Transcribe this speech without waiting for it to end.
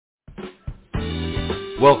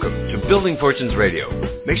Welcome to Building Fortunes Radio.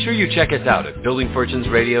 Make sure you check us out at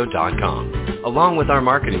buildingfortunesradio.com. Along with our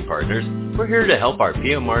marketing partners, we're here to help our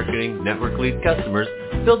PM Marketing Network Lead customers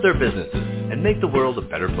build their businesses and make the world a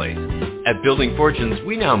better place. At Building Fortunes,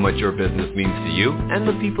 we know how much your business means to you and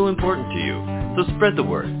the people important to you. So spread the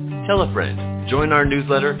word, tell a friend, join our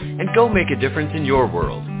newsletter, and go make a difference in your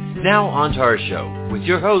world. Now on to our show with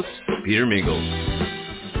your host, Peter Mingils.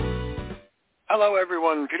 Hello,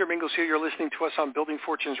 everyone. Peter Mingils here. You're listening to us on Building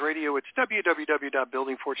Fortunes Radio. It's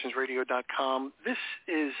www.buildingfortunesradio.com. This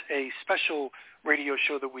is a special radio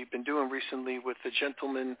show that we've been doing recently with the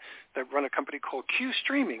gentlemen that run a company called Q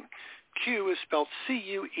Streaming. Q is spelled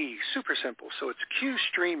C-U-E, super simple. So it's Q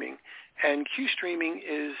Streaming. And Q Streaming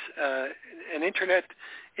is an internet,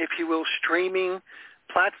 if you will, streaming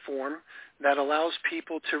platform that allows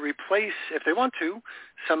people to replace, if they want to,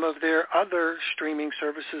 some of their other streaming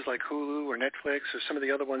services like Hulu or Netflix or some of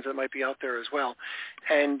the other ones that might be out there as well.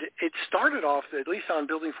 And it started off, at least on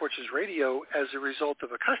Building Fortunes Radio, as a result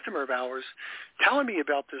of a customer of ours telling me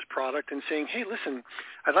about this product and saying, hey, listen,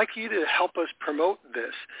 I'd like you to help us promote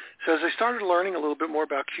this. So as I started learning a little bit more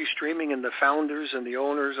about Q Streaming and the founders and the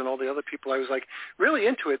owners and all the other people, I was like really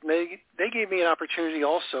into it. And they gave me an opportunity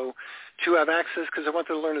also to have access, because I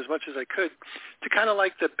wanted to learn as much as I could, to kind of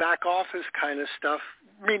like the back office kind of stuff,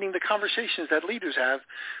 meaning the conversations that leaders have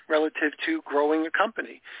relative to growing a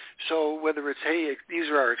company. So whether it's, hey, these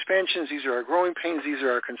are our expansions, these are our growing pains, these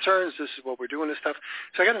are our concerns, this is what we're doing and stuff.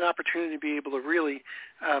 So I got an opportunity to be able to really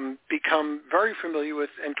become very familiar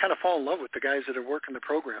with and kind of fall in love with the guys that are working the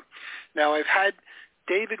program. Now, I've had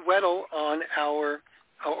David Weddle on our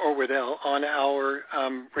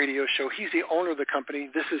radio show. He's the owner of the company.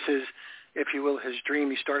 This is his, if you will, his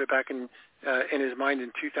dream. He started back in his mind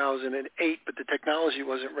in 2008, but the technology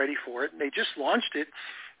wasn't ready for it. And they just launched it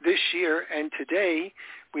this year, and today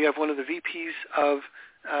we have one of the VPs of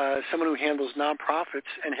someone who handles nonprofits,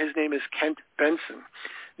 and his name is Kent Benson.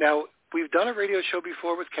 Now, we've done a radio show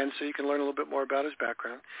before with Kent, so you can learn a little bit more about his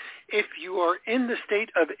background. If you are in the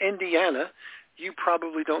state of Indiana, you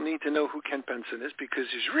probably don't need to know who Kent Benson is because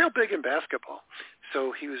he's real big in basketball.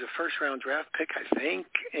 So he was a first-round draft pick, I think,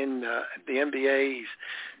 in the NBA. He's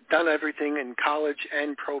done everything in college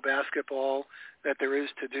and pro basketball that there is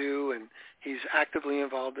to do, and he's actively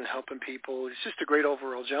involved in helping people. He's just a great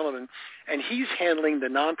overall gentleman, and he's handling the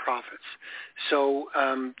nonprofits. So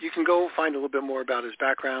you can go find a little bit more about his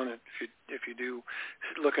background if you do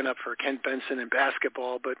looking up for Kent Benson in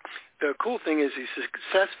basketball. But the cool thing is he's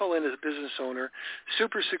successful in as a business owner,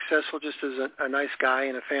 super successful just as a nice guy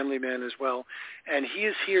and a family man as well. And he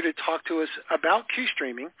is here to talk to us about Q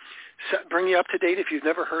Streaming, bring you up to date if you've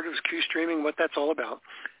never heard of Q Streaming, what that's all about,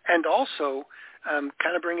 and also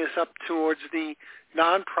kind of bring us up towards the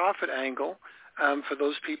nonprofit angle for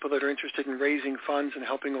those people that are interested in raising funds and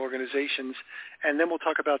helping organizations. And then we'll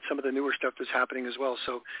talk about some of the newer stuff that's happening as well.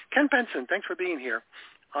 So Ken Benson, thanks for being here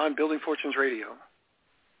on Building Fortunes Radio.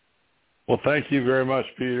 Well, thank you very much,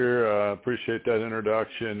 Peter. Appreciate that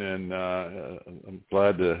introduction, and I'm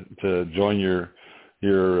glad to join your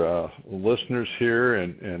listeners here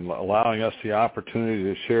and allowing us the opportunity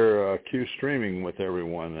to share Q Streaming with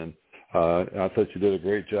everyone. And I thought you did a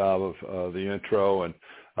great job of the intro. And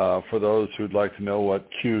for those who'd like to know what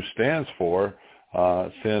Q stands for,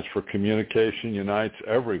 it stands for Communication Unites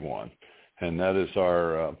Everyone. And that is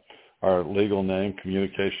our legal name,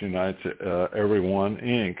 Communication Unites Everyone,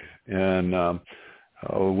 Inc. And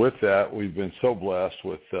with that, we've been so blessed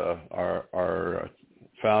with our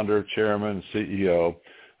founder, chairman, CEO,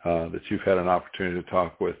 that you've had an opportunity to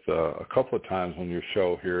talk with a couple of times on your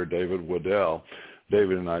show here, David Weddle.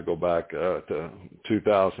 David and I go back to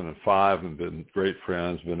 2005 and been great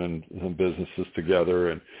friends, been in some businesses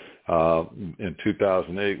together. And in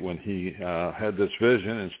 2008, when he had this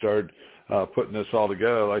vision and started putting this all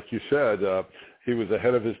together, like you said, he was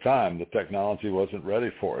ahead of his time. The technology wasn't ready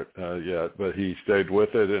for it yet, but he stayed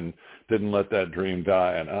with it and didn't let that dream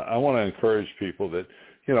die. And I want to encourage people that,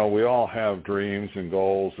 you know, we all have dreams and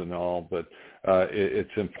goals and all, but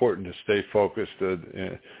it's important to stay focused.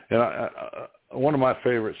 One of my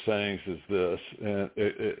favorite sayings is this: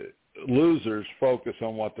 losers focus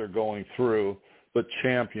on what they're going through, but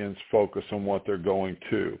champions focus on what they're going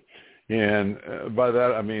to. And by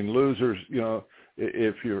that, I mean losers, you know,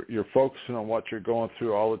 if you're focusing on what you're going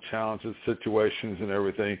through, all the challenges, situations, and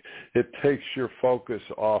everything, it takes your focus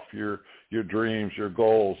off your dreams, your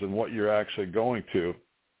goals, and what you're actually going to.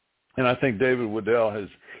 And I think David Weddle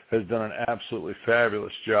has done an absolutely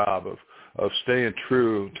fabulous job of staying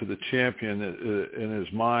true to the champion in his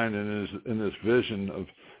mind and in his vision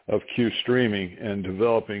of Q Streaming and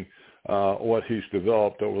developing what he's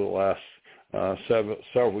developed over the last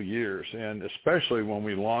several years, and especially when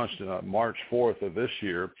we launched March 4th of this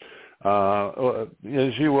year.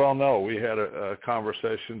 As you well know, we had a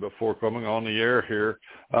conversation before coming on the air here.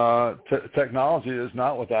 Technology is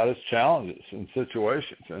not without its challenges and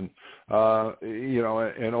situations, and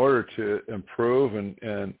in order to improve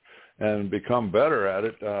and become better at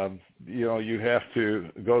it, you have to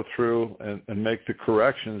go through and make the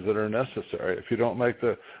corrections that are necessary. If you don't make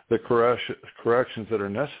the corrections that are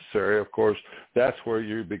necessary, of course, that's where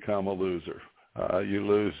you become a loser. You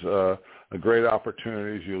lose great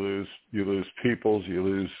opportunities. You lose peoples. You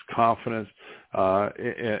lose confidence,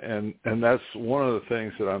 and that's one of the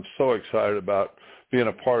things that I'm so excited about being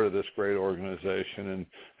a part of this great organization,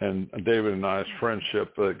 and David and I's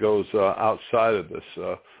friendship that goes outside of this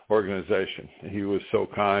organization. He was so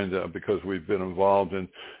kind because we've been involved in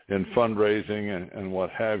fundraising and what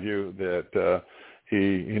have you, that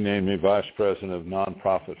he named me Vice President of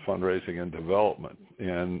Nonprofit Fundraising and Development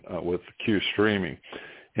and with Q Streaming.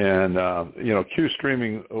 And, Q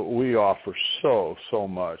Streaming, we offer so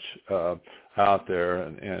much out there,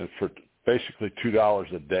 and for basically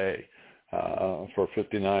 $2 a day for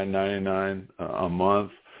 $59.99 a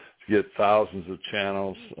month. You get thousands of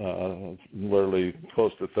channels, literally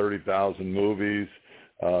close to 30,000 movies,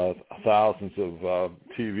 thousands of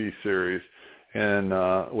TV series. And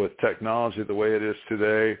with technology the way it is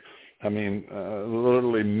today, I mean,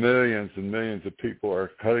 literally millions and millions of people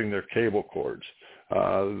are cutting their cable cords.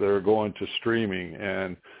 They're going to streaming,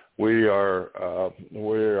 and we are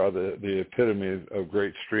the epitome of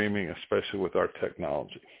great streaming, especially with our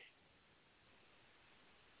technology.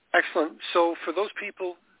 Excellent. So for those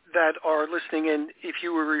people that are listening in, if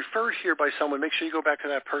you were referred here by someone, make sure you go back to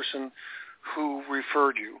that person who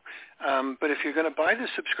referred you. But if you're going to buy the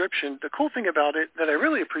subscription, the cool thing about it that I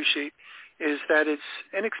really appreciate is that it's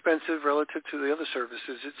inexpensive relative to the other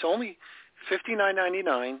services. It's only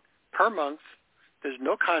 $59.99 per month. There's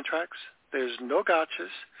no contracts. There's no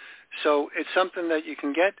gotchas. So it's something that you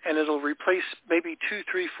can get, and it'll replace maybe 2,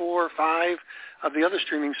 3, 4, 5 of the other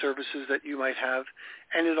streaming services that you might have.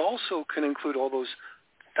 And it also can include all those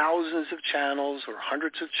thousands of channels or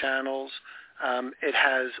hundreds of channels. It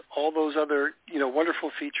has all those other,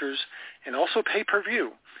 wonderful features, and also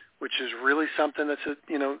pay-per-view, which is really something that's a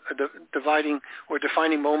dividing or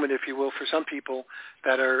defining moment, if you will, for some people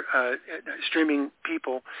that are streaming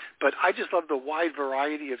people. But I just love the wide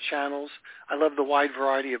variety of channels. I love the wide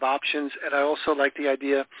variety of options, and I also like the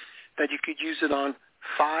idea that you could use it on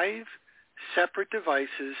 5 separate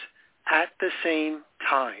devices at the same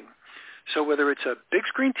time. So whether it's a big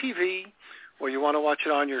screen TV, or you want to watch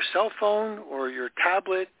it on your cell phone or your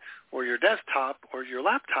tablet or your desktop or your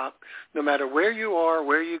laptop, no matter where you are,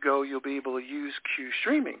 where you go, you'll be able to use Q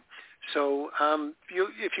Streaming. So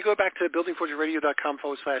if you go back to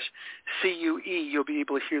buildingfortune.com/CUE, you'll be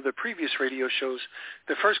able to hear the previous radio shows.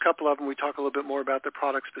 The first couple of them, we talk a little bit more about the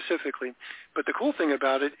product specifically. But the cool thing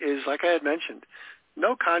about it is, like I had mentioned,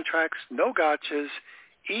 no contracts, no gotchas,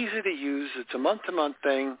 easy to use. It's a month-to-month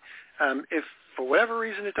thing. If for whatever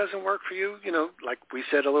reason it doesn't work for you, like we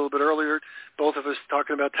said a little bit earlier, both of us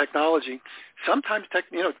talking about technology, sometimes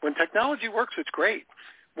when technology works, it's great.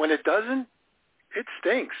 When it doesn't, it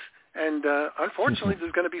stinks. And unfortunately,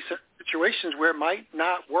 there's going to be situations where it might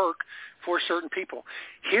not work for certain people.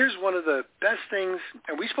 Here's one of the best things,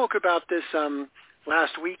 and we spoke about this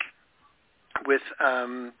last week with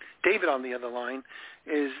David on the other line,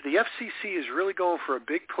 is the FCC is really going for a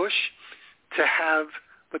big push to have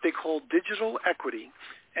what they call digital equity.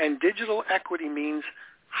 And digital equity means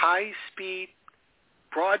high-speed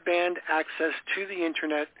broadband access to the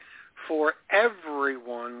Internet for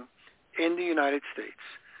everyone in the United States.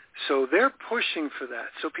 So they're pushing for that.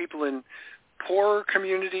 So people in poorer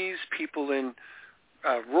communities, people in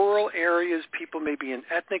rural areas, people maybe in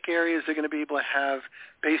ethnic areas, they're going to be able to have,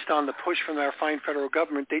 based on the push from our fine federal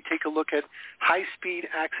government, they take a look at high-speed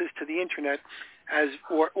access to the Internet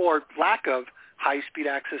or lack of high-speed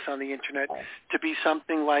access on the Internet to be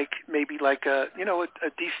something like maybe like a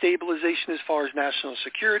destabilization as far as national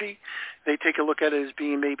security. They take a look at it as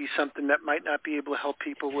being maybe something that might not be able to help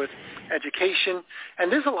people with education.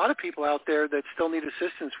 And there's a lot of people out there that still need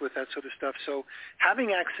assistance with that sort of stuff. So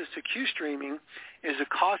having access to Q Streaming is a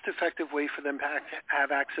cost-effective way for them to have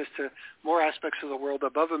access to more aspects of the world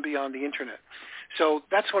above and beyond the Internet. So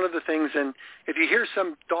that's one of the things. And if you hear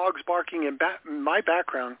some dogs barking in my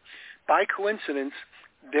background, by coincidence,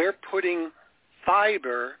 they're putting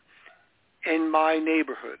fiber in my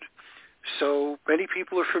neighborhood. So many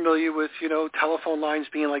people are familiar with, telephone lines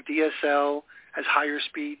being like DSL as higher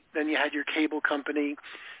speed. Then you had your cable company.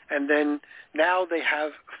 And then now they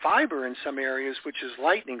have fiber in some areas, which is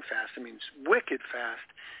lightning fast. I mean, it's wicked fast.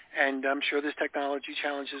 And I'm sure there's technology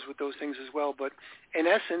challenges with those things as well. But in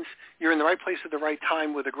essence, you're in the right place at the right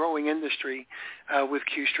time with a growing industry with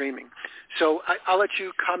Q streaming. So I'll let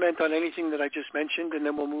you comment on anything that I just mentioned, and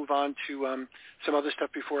then we'll move on to some other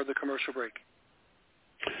stuff before the commercial break.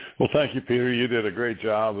 Well, thank you, Peter. You did a great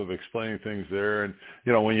job of explaining things there. And,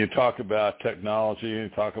 when you talk about technology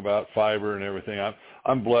and talk about fiber and everything,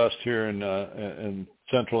 I'm blessed here in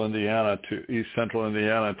Central Indiana, East Central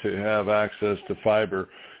Indiana, to have access to fiber.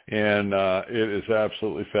 And it is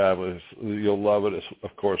absolutely fabulous. You'll love it,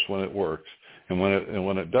 of course, when it works. And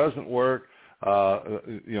when it doesn't work,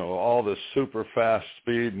 all this super fast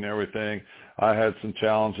speed and everything, I had some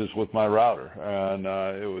challenges with my router, and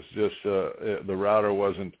it was just the router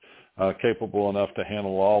wasn't capable enough to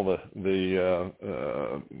handle all the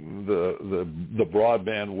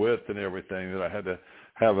broadband width and everything that I had to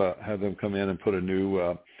have them come in and put a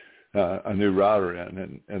new router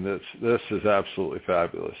in, and this is absolutely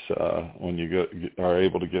fabulous when you are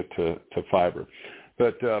able to get to fiber.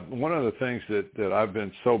 But one of the things that I've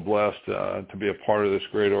been so blessed to be a part of this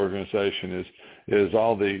great organization is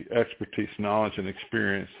all the expertise, knowledge, and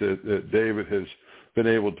experience that David has been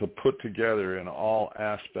able to put together in all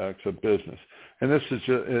aspects of business. And this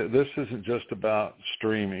isn't just about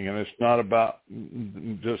streaming, and it's not about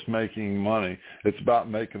just making money. It's about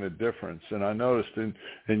making a difference. And I noticed in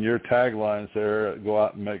your taglines there, go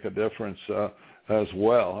out and make a difference as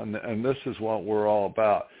well. And this is what we're all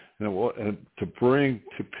about. And to bring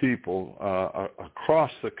to people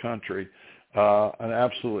across the country an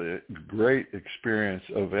absolutely great experience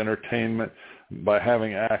of entertainment by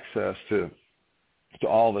having access to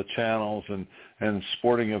all the channels and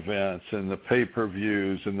sporting events and the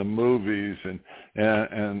pay-per-views and the movies and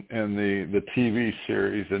the TV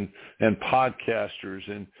series and podcasters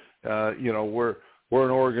and we're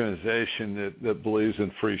an organization that believes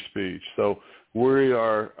in free speech. So we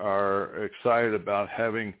are excited about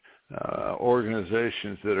having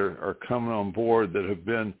organizations that are coming on board that have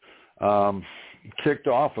been kicked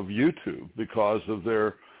off of YouTube because of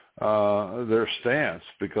their stance,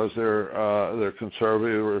 because they're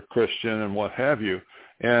conservative or Christian and what have you,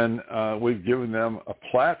 and we've given them a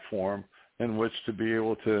platform in which to be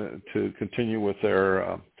able to continue with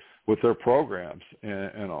their programs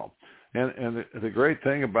and all. And the great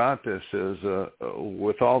thing about this is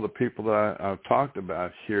with all the people that I've talked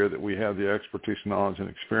about here, that we have the expertise, knowledge, and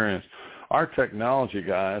experience, our technology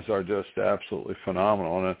guys are just absolutely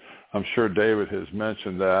phenomenal. And I'm sure David has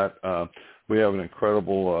mentioned that. We have an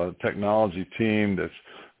incredible technology team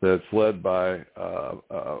that's led by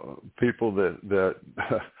people that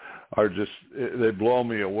are just, they blow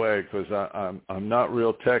me away, because I'm not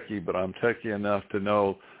real techie, but I'm techie enough to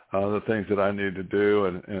know the things that I need to do.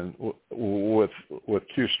 And with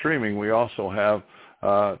Q Streaming, we also have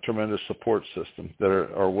a tremendous support system that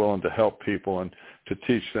are willing to help people and to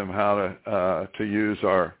teach them how to use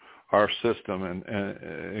our system, and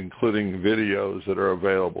including videos that are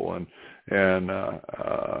available and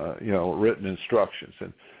written instructions.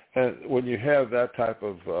 And when you have that type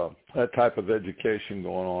of education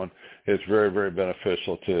going on, it's very, very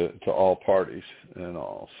beneficial to all parties and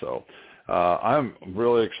all. So I'm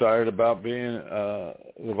really excited about being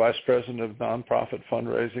the Vice President of Nonprofit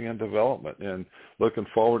Fundraising and Development, and looking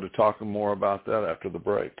forward to talking more about that after the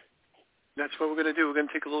break. That's what we're going to do. We're going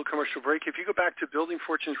to take a little commercial break. If you go back to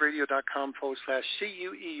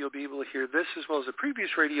buildingfortunesradio.com/CUE, you'll be able to hear this as well as the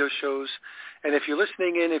previous radio shows. And if you're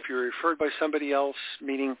listening in, if you're referred by somebody else,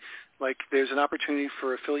 meaning like there's an opportunity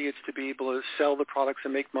for affiliates to be able to sell the products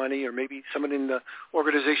and make money, or maybe someone in the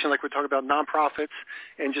organization, like we're talking about nonprofits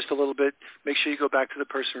in just a little bit, make sure you go back to the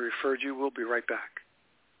person who referred you. We'll be right back.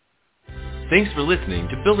 Thanks for listening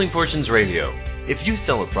to Building Fortunes Radio. If you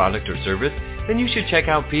sell a product or service, then you should check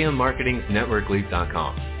out PM Marketing's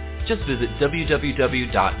NetworkLeads.com. Just visit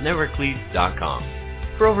www.networkleads.com.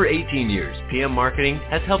 For over 18 years, PM Marketing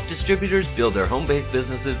has helped distributors build their home-based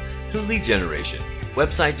businesses through lead generation,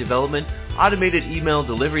 website development, automated email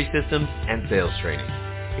delivery systems, and sales training.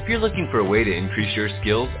 If you're looking for a way to increase your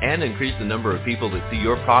skills and increase the number of people that see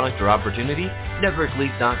your product or opportunity,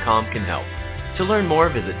 NetworkLeads.com can help. To learn more,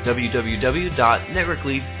 visit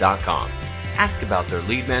www.networkleads.com. Ask about their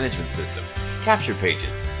lead management system, capture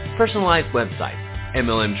pages, personalized websites,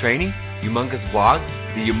 MLM training, humongous blog,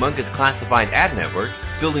 the humongous classified ad network,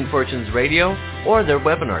 Building Fortunes Radio, or their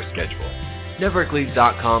webinar schedule.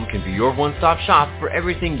 NetworkLeads.com can be your one-stop shop for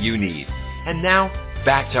everything you need. And now,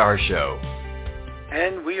 back to our show.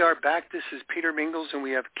 And we are back. This is Peter Mingils, and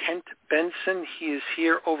we have Kent Benson. He is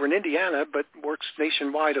here over in Indiana, but works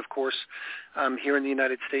nationwide, of course, here in the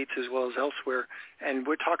United States as well as elsewhere. And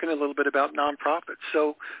we're talking a little bit about nonprofits.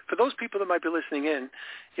 So for those people that might be listening in,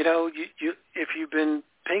 you know, if you've been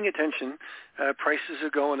paying attention, prices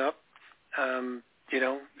are going up. You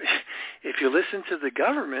know, if you listen to the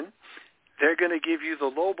government, they're going to give you the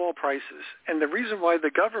lowball prices. And the reason why the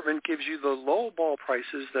government gives you the lowball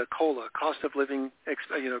prices, the COLA, cost of living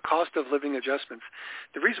adjustments,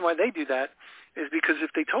 the reason why they do that is because if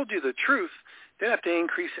they told you the truth, they'd have to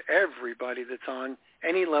increase everybody that's on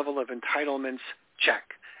any level of entitlements check.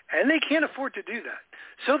 And they can't afford to do that.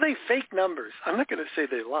 So they fake numbers. I'm not going to say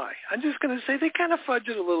they lie. I'm just going to say they kind of fudge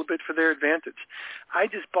it a little bit for their advantage. I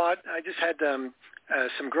just had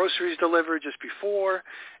some groceries delivered just before,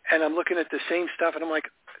 and I'm looking at the same stuff, and I'm like,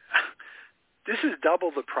 this is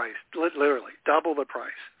double the price, literally double the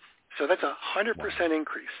price. So that's 100%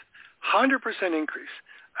 increase, 100% increase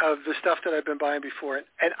of the stuff that I've been buying before.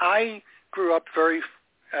 And I grew up very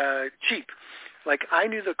cheap. Like, I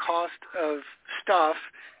knew the cost of stuff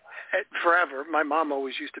forever. My mom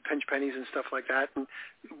always used to pinch pennies and stuff like that and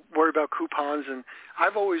worry about coupons, and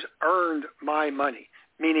I've always earned my money.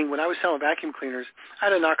 Meaning when I was selling vacuum cleaners, I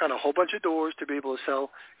had to knock on a whole bunch of doors to be able to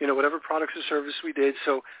sell, you know, whatever products or service we did.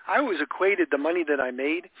 So I always equated the money that I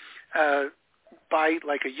made by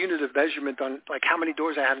like a unit of measurement on like how many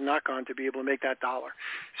doors I had to knock on to be able to make that dollar.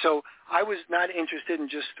 So I was not interested in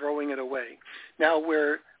just throwing it away. Now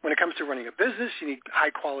when it comes to running a business, you need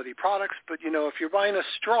high quality products. But, you know, if you're buying a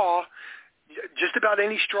straw, just about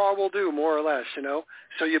any straw will do, more or less, you know.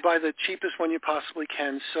 So you buy the cheapest one you possibly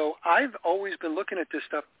can. So I've always been looking at this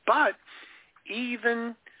stuff. But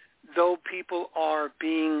even though people are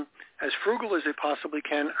being as frugal as they possibly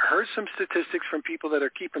can, I heard some statistics from people that are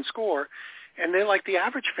keeping score, and they're like the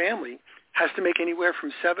average family has to make anywhere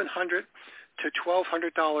from $700 to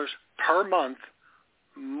 $1,200 per month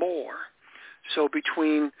more. So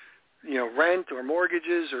between, you know, rent or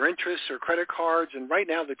mortgages or interest or credit cards, and right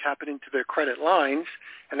now they're tapping into their credit lines,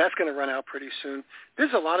 and that's going to run out pretty soon.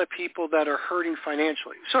 There's a lot of people that are hurting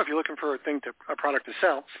financially. So if you're looking for a product to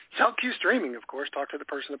sell Q Streaming, of course. Talk to the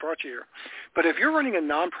person that brought you here. But if you're running a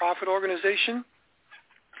nonprofit organization,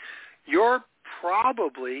 you're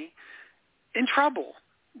probably in trouble,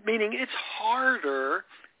 meaning it's harder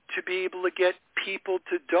to be able to get people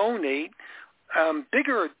to donate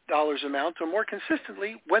bigger dollars amount or more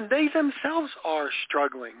consistently when they themselves are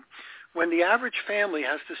struggling. When the average family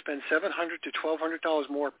has to spend $700 to $1,200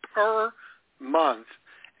 more per month,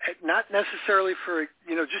 not necessarily for,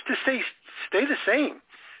 you know, just to stay the same.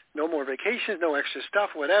 No more vacations, no extra stuff,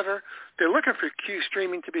 whatever. They're looking for Q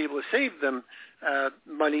Streaming to be able to save them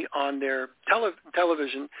money on their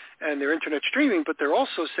television and their internet streaming, but they're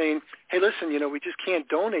also saying, hey, listen, you know, we just can't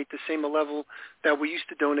donate the same level that we used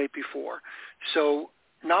to donate before. So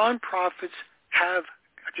nonprofits have,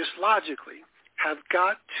 just logically, have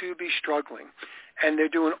got to be struggling, and they're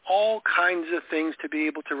doing all kinds of things to be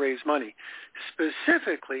able to raise money.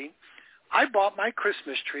 Specifically, I bought my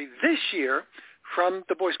Christmas tree this year from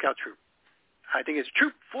the Boy Scout troop. I think it's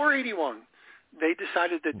Troop 481. They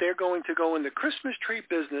decided that they're going to go in the Christmas tree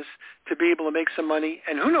business to be able to make some money,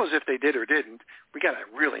 and who knows if they did or didn't. We got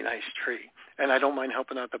a really nice tree, and I don't mind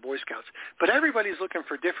helping out the Boy Scouts. But everybody's looking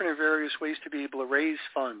for different and various ways to be able to raise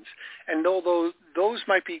funds. And although those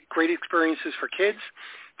might be great experiences for kids,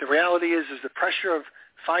 the reality is the pressure of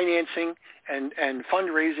financing and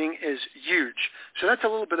fundraising is huge. So that's a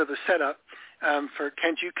little bit of a setup. For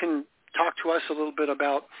Kent, you can talk to us a little bit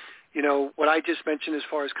about, you know, what I just mentioned as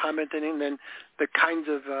far as commenting, and then the kinds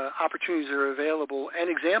of opportunities that are available and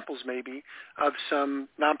examples maybe of some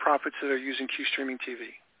nonprofits that are using Q Streaming TV.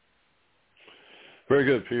 Very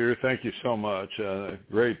good, Peter. Thank you so much.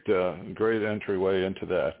 Great entryway into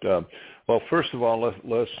that. Well, first of all,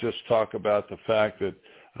 let's just talk about the fact that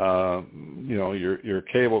you know, your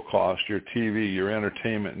cable cost, your TV, your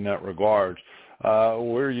entertainment in that regards.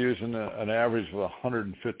 We're using an average of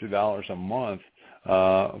 $150 a month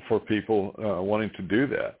for people wanting to do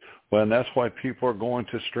that. Well, and that's why people are going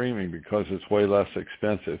to streaming, because it's way less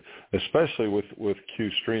expensive, especially with Q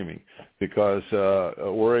Streaming, because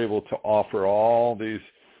we're able to offer all these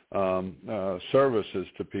services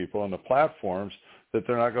to people on the platforms that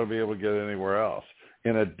they're not going to be able to get anywhere else.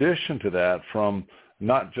 In addition to that, from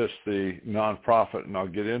not just the nonprofit, and I'll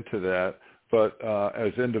get into that, but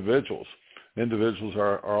as individuals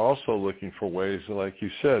are also looking for ways, like you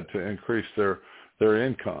said, to increase their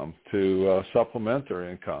income, to supplement their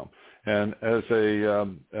income. And as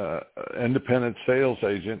a independent sales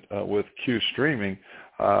agent with Q Streaming,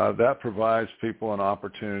 that provides people an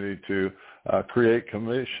opportunity to create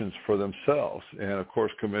commissions for themselves. And, of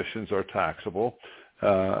course, commissions are taxable.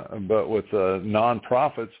 But with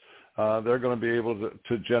nonprofits, they're going to be able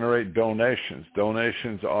to generate donations.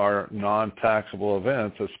 Donations are non-taxable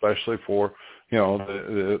events, especially for,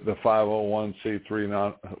 the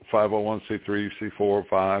 501c3, 501c3, C4,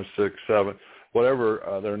 5, 6, 7,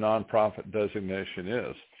 whatever their nonprofit designation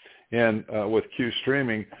is. And with Q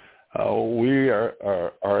Streaming, we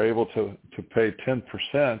are able to pay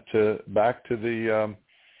 10% back to the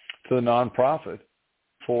nonprofit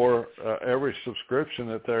for every subscription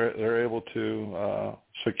that they're able to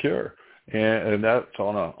secure, and that's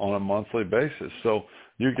on a monthly basis. So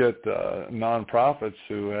you get nonprofits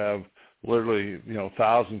who have literally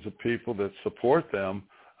thousands of people that support them.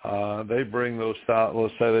 They bring those,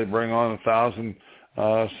 let's say they bring on 1,000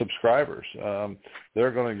 subscribers.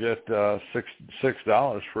 They're going to get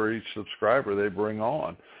 $6 for each subscriber they bring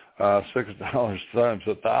on. $6 times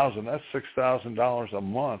 1,000, that's $6,000 a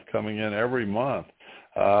month coming in every month.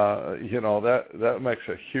 That makes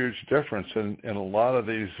a huge difference in a lot of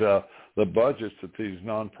these the budgets that these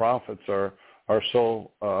nonprofits are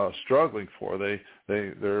so struggling for.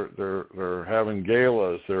 They're having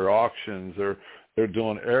galas, they're auctions, they're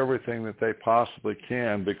doing everything that they possibly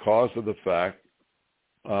can because of the fact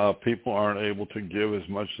people aren't able to give as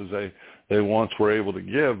much as they once were able to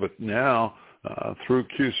give. But now through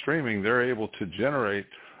Q Streaming, they're able to generate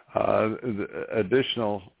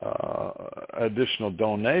additional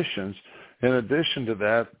donations. In addition to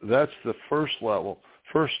that, that's the first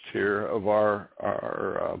tier of our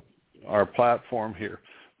platform here.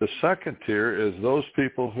 The second tier is those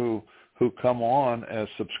people who come on as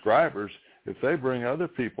subscribers. If they bring other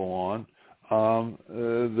people on,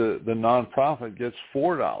 the nonprofit gets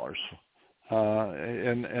 $4,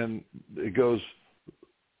 and it goes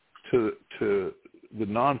to the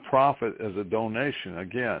nonprofit as a donation.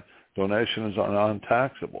 Again, donation is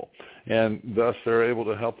non-taxable, and thus they're able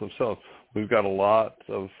to help themselves. We've got a lot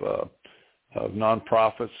of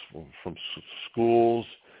nonprofits from schools.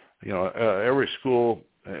 Every school,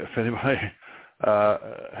 if anybody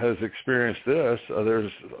has experienced this,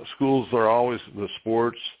 there's schools are always the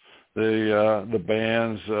sports, the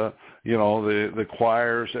bands, the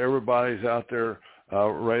choirs. Everybody's out there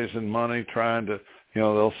raising money, trying to.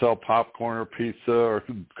 They'll sell popcorn or pizza or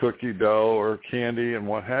cookie dough or candy and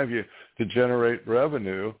what have you to generate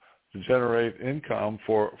revenue, to generate income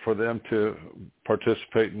for them to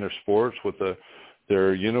participate in their sports with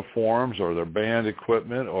their uniforms or their band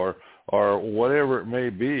equipment or whatever it may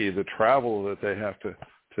be, the travel that they have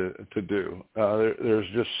to do. There's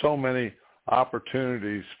just so many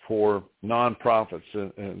opportunities for nonprofits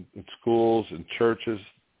in schools and churches.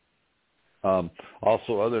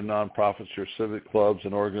 Also other nonprofits, your civic clubs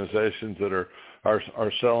and organizations that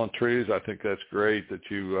are selling trees. I think that's great that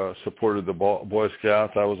you supported the Boy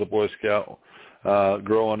Scouts. I was a Boy Scout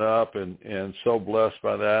growing up and so blessed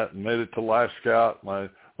by that, and made it to Life Scout.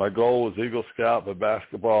 My goal was Eagle Scout, but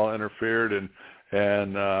basketball interfered and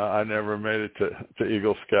I never made it to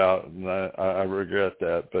Eagle Scout, and I regret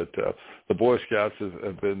that. But the Boy Scouts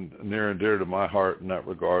have been near and dear to my heart in that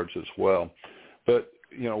regards as well. But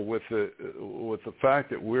with the fact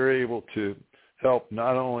that we're able to help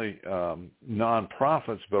not only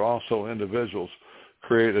nonprofits but also individuals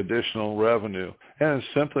create additional revenue, and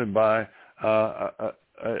simply by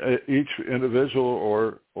each individual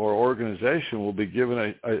or organization will be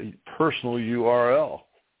given a personal URL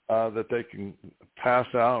that they can pass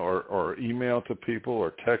out or email to people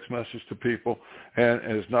or text message to people. And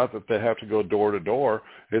it's not that they have to go door to door.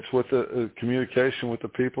 It's with the communication with the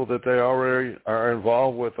people that they already are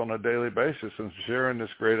involved with on a daily basis and sharing this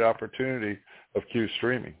great opportunity of Q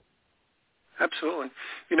Streaming. Absolutely.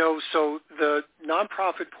 So the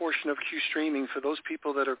nonprofit portion of Q Streaming, for those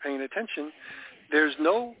people that are paying attention, there's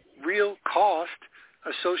no real cost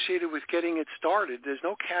associated with getting it started. There's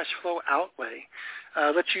no cash flow outlay.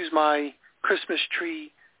 Let's use my Christmas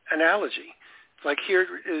tree analogy. Like here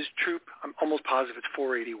is Troop, I'm almost positive it's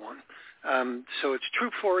 481. So it's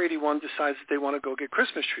Troop 481 decides that they want to go get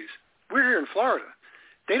Christmas trees. We're here in Florida.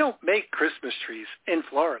 They don't make Christmas trees in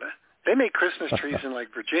Florida. They make Christmas trees in like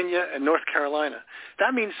Virginia and North Carolina.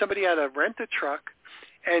 That means somebody had to rent a truck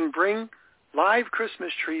and bring live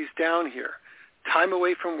Christmas trees down here. Time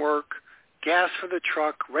away from work, gas for the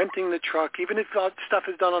truck, renting the truck. Even if stuff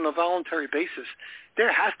is done on a voluntary basis,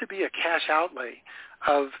 there has to be a cash outlay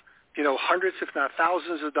of, hundreds if not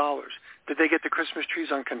thousands of dollars. Did they get the Christmas trees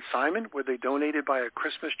on consignment? Were they donated by a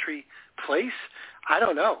Christmas tree place? I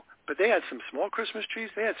don't know. But they had some small Christmas trees.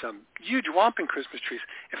 They had some huge whomping Christmas trees.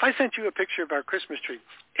 If I sent you a picture of our Christmas tree,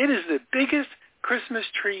 it is the biggest Christmas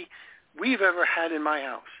tree we've ever had in my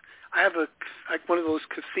house. I have one of those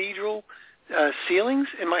cathedral ceilings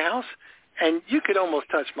in my house, and you could almost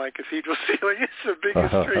touch my cathedral ceiling. It's the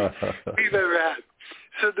biggest tree we've ever had.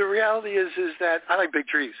 So the reality is that I like big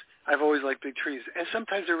trees. I've always liked big trees, and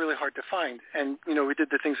sometimes they're really hard to find. And we did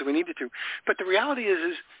the things that we needed to. But the reality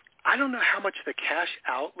is I don't know how much the cash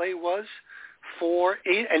outlay was for,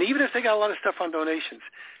 and even if they got a lot of stuff on donations,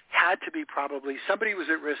 had to be probably somebody was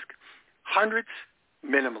at risk, hundreds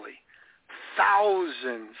minimally,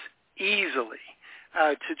 thousands easily,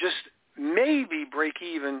 to just maybe break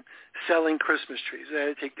even selling Christmas trees. They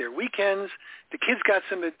had to take their weekends. The kids got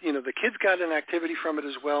the kids got an activity from it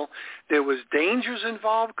as well. There was dangers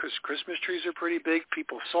involved because Christmas trees are pretty big.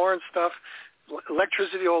 People soaring stuff,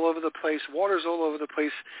 electricity all over the place, water's all over the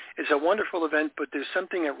place. It's a wonderful event, but there's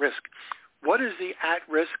something at risk. What is the at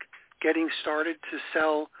risk getting started to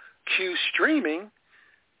sell Q streaming?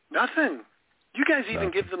 Nothing. You guys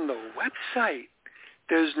even give them the website.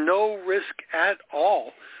 There's no risk at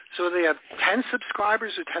all. So they have 10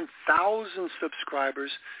 subscribers or 10,000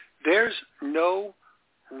 subscribers. There's no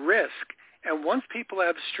risk. And once people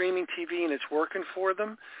have streaming TV and it's working for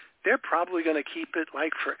them, they're probably going to keep it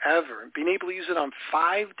like forever. Being able to use it on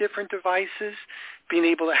 5 different devices, being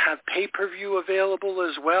able to have pay-per-view available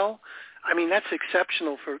as well. I mean, that's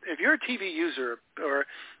exceptional. If you're a TV user or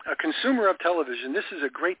a consumer of television, this is a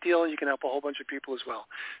great deal, and you can help a whole bunch of people as well.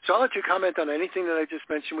 So I'll let you comment on anything that I just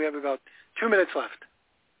mentioned. We have about 2 minutes left.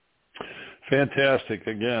 Fantastic.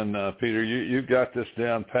 Again, Peter, you got this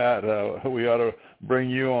down pat. We ought to bring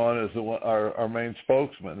you on as our main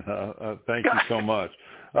spokesman. Thank you so much.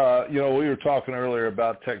 We were talking earlier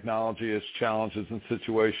about technology, its challenges and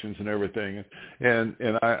situations and everything, and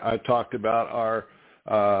I talked about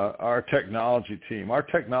our technology team. Our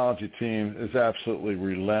technology team is absolutely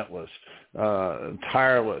relentless,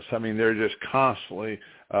 tireless. I mean, they're just constantly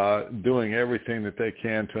doing everything that they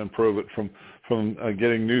can to improve it, from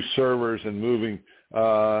getting new servers and moving,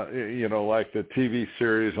 like the TV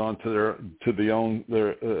series onto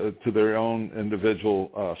their own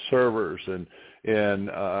individual servers, and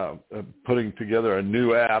putting together a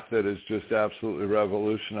new app that has just absolutely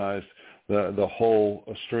revolutionized the whole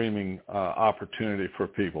streaming opportunity for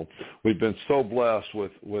people. We've been so blessed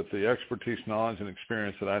with the expertise, knowledge, and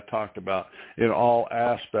experience that I talked about in all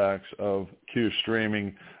aspects of Q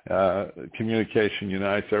Streaming. Communication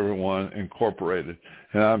Unites Everyone Incorporated.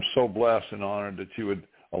 And I'm so blessed and honored that you would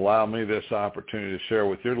allow me this opportunity to share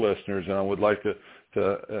with your listeners, and I would like to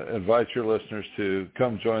invite your listeners to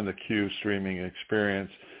come join the Q Streaming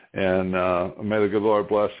experience. And may the good Lord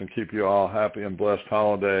bless and keep you all happy and blessed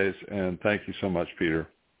holidays. And thank you so much, Peter.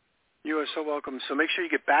 You are so welcome. So make sure you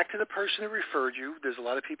get back to the person who referred you. There's a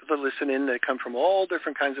lot of people that listen in that come from all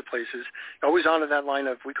different kinds of places. Always honor that line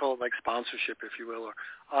of, we call it like sponsorship, if you will, or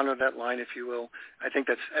honor that line, if you will. I think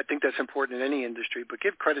that's important in any industry. But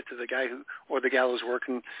give credit to the guy or the gal who's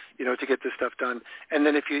working, to get this stuff done. And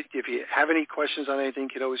then if you have any questions on anything, you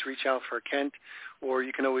can always reach out for Kent, or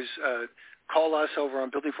you can always call us over on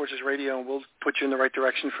Building Fortunes Radio, and we'll put you in the right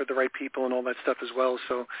direction for the right people and all that stuff as well.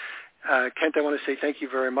 So, Kent, I want to say thank you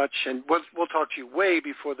very much, and we'll talk to you way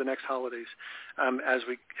before the next holidays as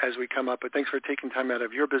we come up. But thanks for taking time out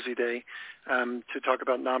of your busy day to talk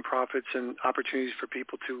about nonprofits and opportunities for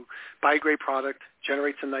people to buy a great product,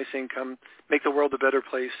 generate some nice income, make the world a better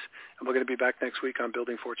place. And we're going to be back next week on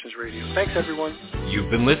Building Fortunes Radio. Thanks, everyone.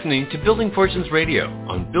 You've been listening to Building Fortunes Radio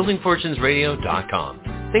on buildingfortunesradio.com.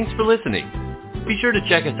 Thanks for listening. Be sure to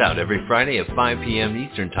check us out every Friday at 5 p.m.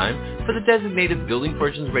 Eastern Time for the designated Building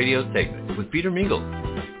Fortunes Radio segment with Peter Mingils.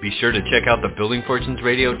 Be sure to check out the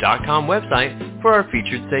buildingfortunesradio.com website for our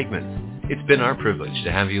featured segments. It's been our privilege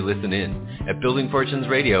to have you listen in. At Building Fortunes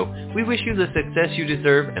Radio, we wish you the success you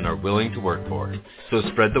deserve and are willing to work for. So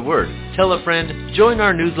spread the word, tell a friend, join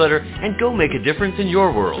our newsletter, and go make a difference in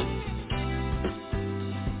your world.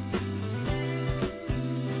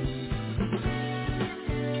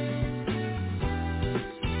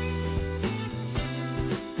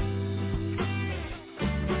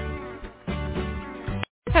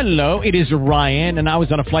 Hello, it is Ryan, and I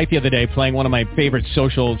was on a flight the other day playing one of my favorite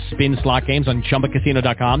social spin slot games on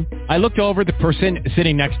ChumbaCasino.com. I looked over at the person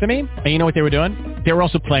sitting next to me, and you know what they were doing? They were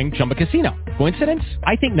also playing Chumba Casino. Coincidence?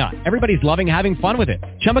 I think not. Everybody's loving having fun with it.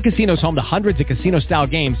 Chumba Casino is home to hundreds of casino-style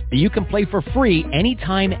games that you can play for free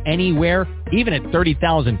anytime, anywhere, even at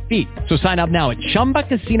 30,000 feet. So sign up now at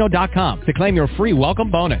ChumbaCasino.com to claim your free welcome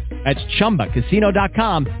bonus. That's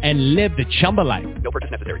ChumbaCasino.com and live the Chumba life. No purchase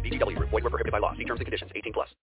necessary. VGW. Void where prohibited by law. See terms and conditions. 18+.